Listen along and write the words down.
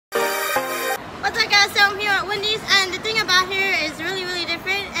guys, so I'm here at Wendy's, and the thing about here is really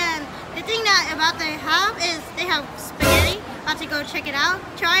different, and the thing that about they have is they have spaghetti. About to go check it out,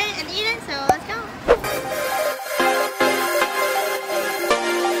 try it, and eat it, so let's go.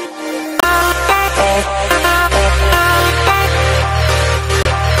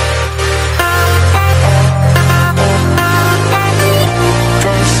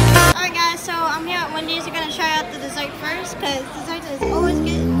 Alright guys, so I'm here at Wendy's. We're gonna try out the dessert first, because dessert is always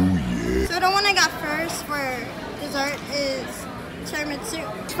good. So the one I got first for dessert is tiramisu.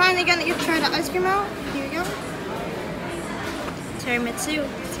 Finally gonna try the ice cream out. Here we go. Tiramisu.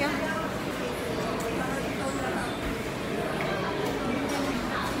 Let's go.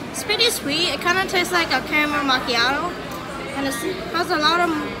 It's pretty sweet. It kind of tastes like a caramel macchiato, and it has a lot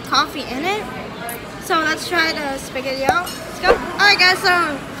of coffee in it. So let's try the spaghetti out. Let's go. Alright guys,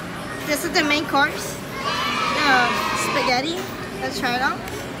 so this is the main course. The spaghetti. Let's try it out.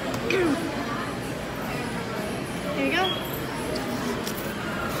 Here we go.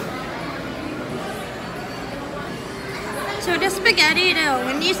 So the spaghetti, the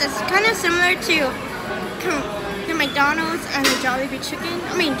Wendy's, is kind of similar to the McDonald's and the Jollibee chicken.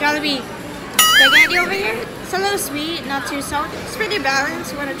 I mean Jollibee spaghetti over here. It's a little sweet, not too salty. It's pretty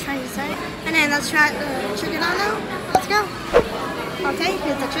balanced, what I'm trying to say. And then let's try the chicken out now. Let's go. Okay,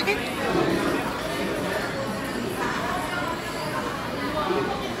 here's the chicken.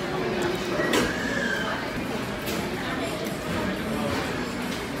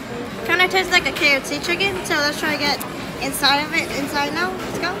 Kind of tastes like a KFC chicken, so let's try to get inside of it. Inside now,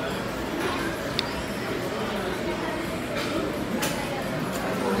 let's go.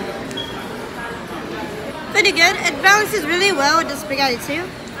 Pretty good. It balances really well with the spaghetti too.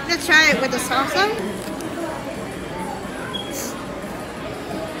 Let's try it with the sauce on.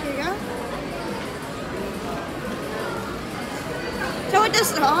 Here we go. So with the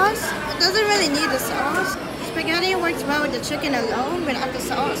sauce, it doesn't really need the sauce. Spaghetti works well with the chicken alone without the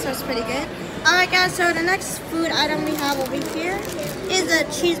sauce, so it's pretty good. Alright guys, so the next food item we have over here is a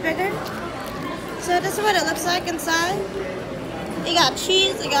cheeseburger. So this is what it looks like inside. It got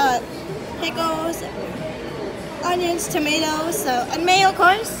cheese, it got pickles, onions, tomatoes, and mayo of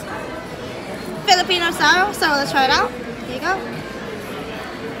course. Filipino style, so let's try it out. Here you go.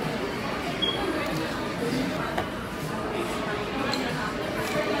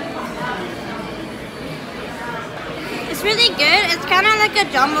 It's really good. It's kind of like a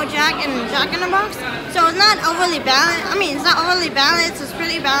jumbo jack and Jack in the Box. So it's not overly balanced. I mean, it's not overly balanced. It's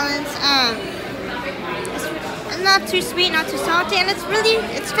pretty balanced. It's not too sweet, not too salty, and it's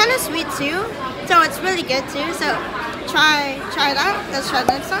kind of sweet too. So it's really good too. So try it out. Let's try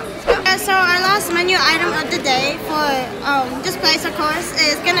the next one. So our last menu item of the day for this place, of course,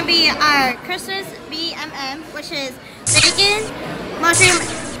 is gonna be our Christmas BMM, which is bacon, mushroom,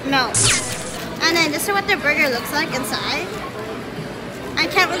 milk. And then this is what the burger looks like inside. I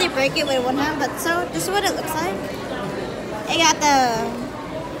can't really break it with one hand, but so this is what it looks like. It got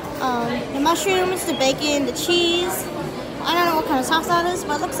the mushrooms, the bacon, the cheese. I don't know what kind of sauce that is,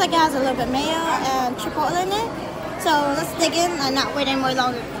 but it looks like it has a little bit of mayo and chipotle in it. So let's dig in and not wait any more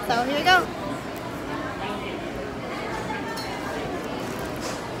longer. So here we go.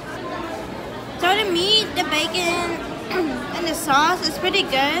 So the meat, the bacon, and the sauce is pretty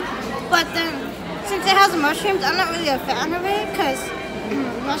good, but since it has mushrooms, I'm not really a fan of it because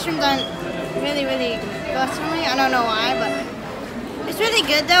mushrooms aren't really good for me. I don't know why, but it's really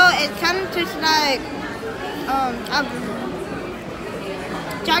good though. It kind of tastes like a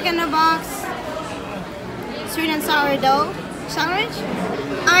Jack in the Box sweet and sour dough sandwich.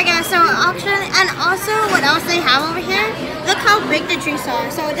 Alright guys, so actually, and also what else they have over here, look how big the drinks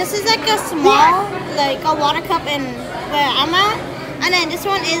are. So this is like a small, like a water cup in where I'm at. And then this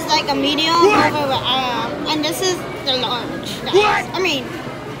one is like a medium over where I am. And this is the large, guys. I mean,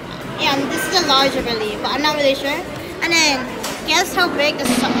 yeah, this is the large I believe, but I'm not really sure. And then, guess how big the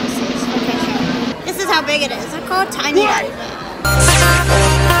sauce is. Okay, sure. This is how big it is. It's called Tiny Daddy.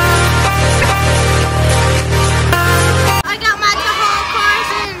 I got my taho, of course,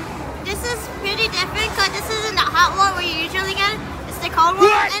 and this is pretty different because this isn't the hot one where you usually get it. It's the cold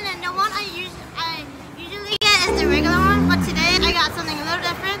one. And then the one I usually get is the regular one, but today I got something a little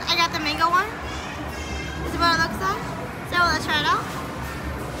different. I got the mango one. This is what it looks like. So let's try it out.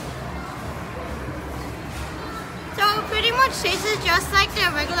 So it pretty much tastes just like the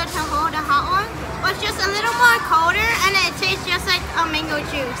regular taho, the hot one, but it's just a little more colder, and it tastes just like a mango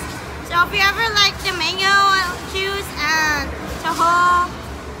juice. So if you ever like the mango juice and taho,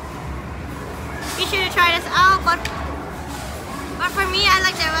 you should try this out. But for me, I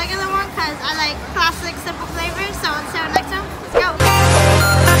like the regular one because I like classic simple flavors. So until next time, let's go.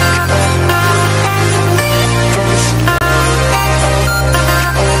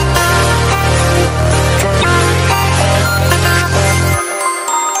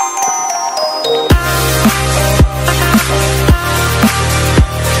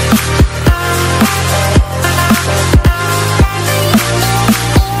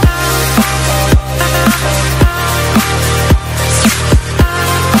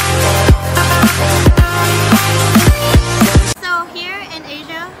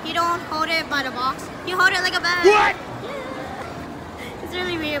 you don't hold it by the box. You hold it like a bag. What? It's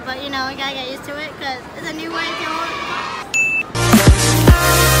really weird, but you know, you gotta get used to it because it's a new way to hold it.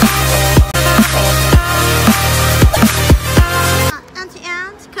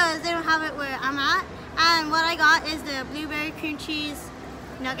 Anti-ants, because they don't have it where I'm at. And what I got is the blueberry cream cheese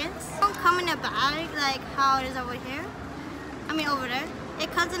nuggets. They don't come in a bag like how it is over here. I mean over there.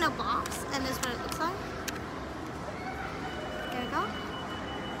 It comes in a box, and this is what it looks like. There we go.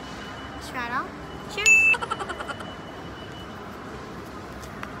 Let's try it out. Cheers.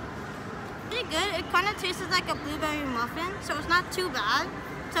 Pretty good. It kind of tastes like a blueberry muffin, so it's not too bad.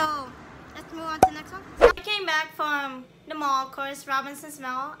 So let's move on to the next one. I came back from the mall, of course, Robinson's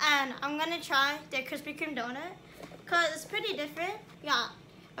Mall, and I'm gonna try their Krispy Kreme donut because it's pretty different. We got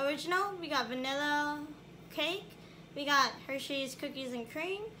original, we got vanilla cake, we got Hershey's cookies and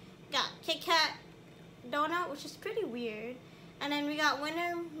cream, we got Kit Kat donut, which is pretty weird, and then we got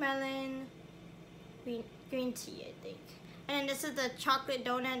watermelon green tea, I think. And then this is the chocolate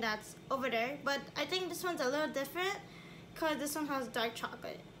donut that's over there, but I think this one's a little different because this one has dark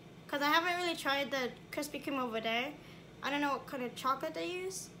chocolate. Because I haven't really tried the Krispy Kreme over there. I don't know what kind of chocolate they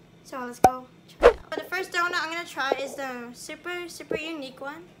use. So let's go try it out. But the first donut I'm going to try is the super unique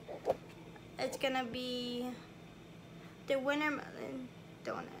one. It's going to be the watermelon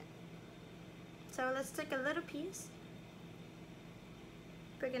donut. So let's take a little piece.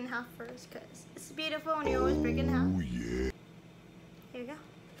 Break it in half first because it's beautiful when you always break it in half. Oh, yeah. Here we go.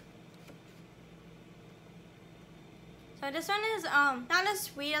 So this one is not as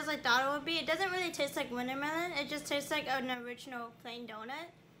sweet as I thought it would be. It doesn't really taste like watermelon. It just tastes like an original plain donut.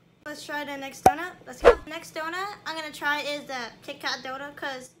 Let's try the next donut. Let's go. Next donut I'm gonna try is the Kit Kat donut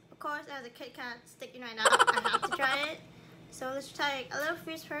because of course it has a Kit Kat sticking right now. I have to try it. So let's try a little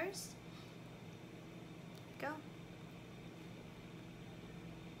piece first. Go.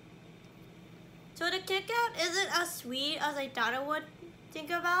 So the Kit Kat isn't as sweet as I thought it would think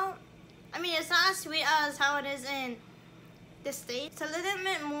about. I mean, it's not as sweet as how it is in the States. It's a little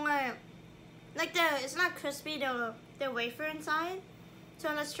bit more like it's not crispy, the wafer inside. So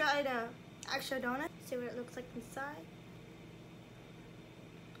let's try the actual donut, see what it looks like inside.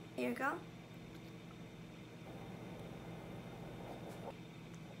 Here you go.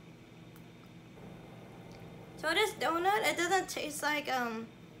 So this donut, it doesn't taste like a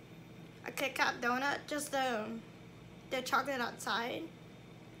Kit Kat donut, just the chocolate outside.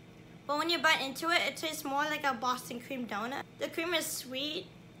 But when you bite into it, it tastes more like a Boston cream donut. The cream is sweet.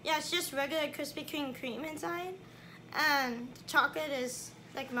 Yeah, it's just regular Krispy Kreme cream inside. And the chocolate is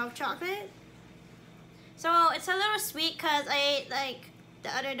like milk chocolate. So it's a little sweet because I ate like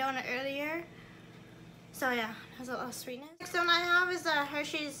the other donut earlier. So yeah, there's a lot of sweetness. Next one I have is the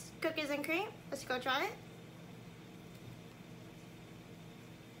Hershey's cookies and cream. Let's go try it.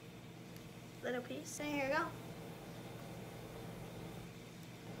 Little piece. And here we go.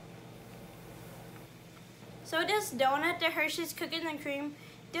 So this donut, the Hershey's cookies and cream,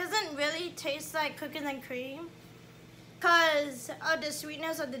 doesn't really taste like cookies and cream because of the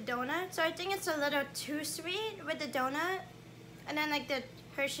sweetness of the donut. So I think it's a little too sweet with the donut. And then like the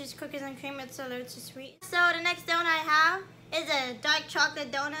Hershey's cookies and cream, it's a little too sweet. So the next donut I have is a dark chocolate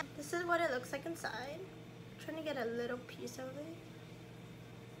donut. This is what it looks like inside. I'm trying to get a little piece of it.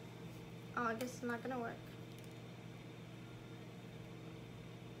 Oh, I guess it's not gonna work.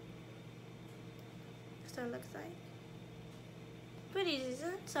 So it looks like. Pretty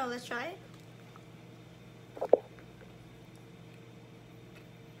decent, so let's try it.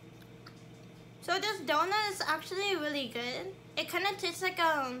 So this donut is actually really good. It kind of tastes like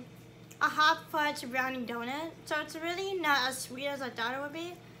a hot fudge brownie donut. So it's really not as sweet as I thought it would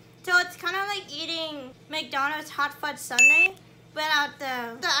be. So it's kind of like eating McDonald's hot fudge sundae without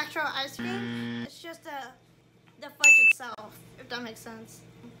the actual ice cream. It's just the fudge itself, if that makes sense.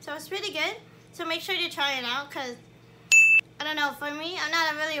 So it's really good. So make sure you try it out because, I don't know, for me, I'm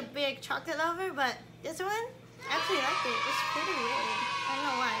not really a big chocolate lover, but this one, I actually like it. It's pretty weird. I don't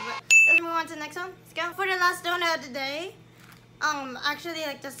know why, but let's move on to the next one. Let's go. For the last donut of the day, actually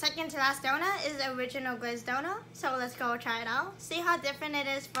like the second to last donut is the original glazed donut. So let's go try it out. See how different it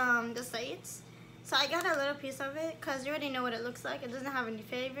is from the States. So I got a little piece of it because you already know what it looks like. It doesn't have any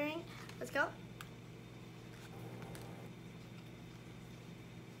flavoring. Let's go.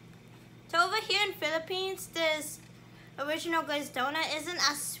 So over here in Philippines, this original glazed donut isn't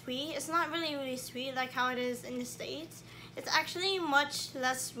as sweet. It's not really sweet like how it is in the States. It's actually much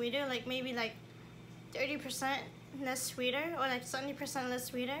less sweeter, like maybe like 30% less sweeter or like 70% less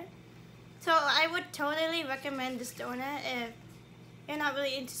sweeter. So I would totally recommend this donut if you're not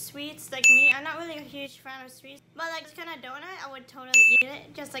really into sweets like me. I'm not really a huge fan of sweets. But like this kind of donut, I would totally eat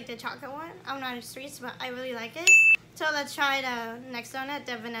it. Just like the chocolate one. I'm not into sweets, but I really like it. So let's try the next donut,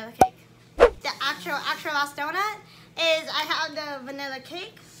 the vanilla cake. The actual last donut is I have the vanilla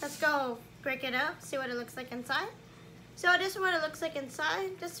cake. Let's go break it up, see what it looks like inside. So this is what it looks like inside.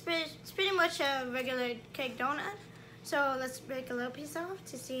 It's pretty much a regular cake donut. So let's break a little piece off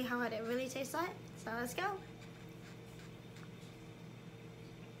to see how it really tastes like. So let's go.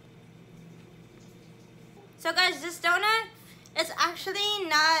 So guys, this donut is actually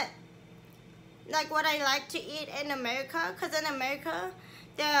not like what I like to eat in America, because in America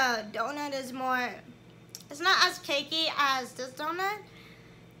the donut is more, it's not as cakey as this donut.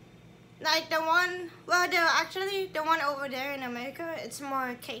 Like the one, well, the one over there in America, it's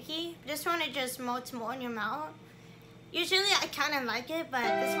more cakey. This one, it just melts more in your mouth. Usually I kind of like it, but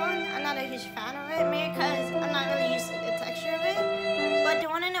this one, I'm not a huge fan of it, maybe because I'm not really used to the texture of it. But the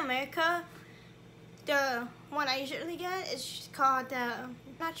one in America, the one I usually get is called the, I'm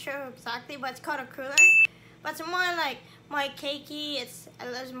not sure exactly, but it's called a cruller. But it's more cakey, it's a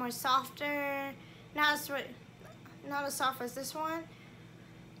little more softer, not as soft as this one.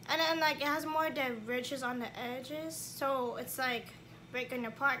 And then like it has more of the ridges on the edges, so it's like breaking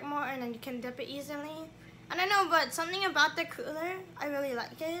apart more, and then you can dip it easily. I don't know, but something about the cooler, I really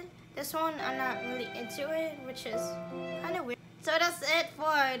like it. This one, I'm not really into it, which is kind of weird. So that's it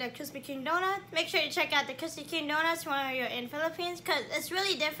for the Krispy Kreme donut. Make sure you check out the Krispy Kreme donuts when you're in Philippines, because it's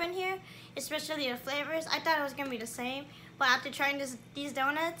really different here, especially the flavors. I thought it was going to be the same, but after trying these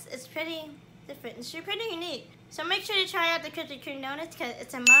donuts, it's pretty different. It's pretty unique. So make sure you try out the Krispy Kreme donuts because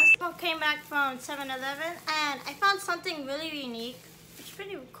it's a must. I came back from 7-Eleven and I found something really unique, which is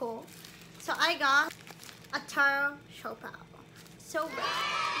pretty cool. So I got a taro shopao. So bad.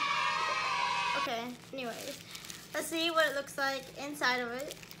 Okay, anyways, let's see what it looks like inside of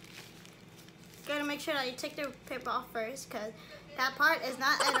it. Gotta make sure that you take the paper off first, because that part is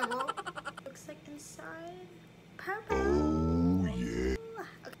not edible. Looks like inside purple. Oh, yeah.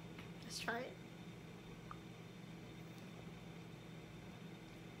 Okay, let's try it.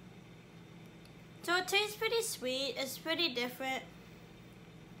 So it tastes pretty sweet. It's pretty different.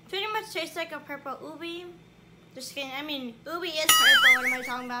 Pretty much tastes like a purple ubi. Just kidding. I mean, ubi is purple. What am I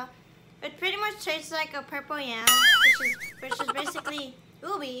talking about? It pretty much tastes like a purple yam, which is basically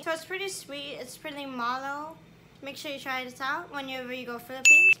ubi. So it's pretty sweet. It's pretty mellow. Make sure you try this out whenever you go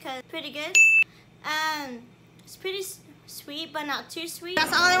Philippines, because it's pretty good. And it's pretty sweet, but not too sweet.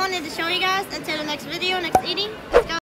 That's all I wanted to show you guys. Until the next video, next eating. Let's go.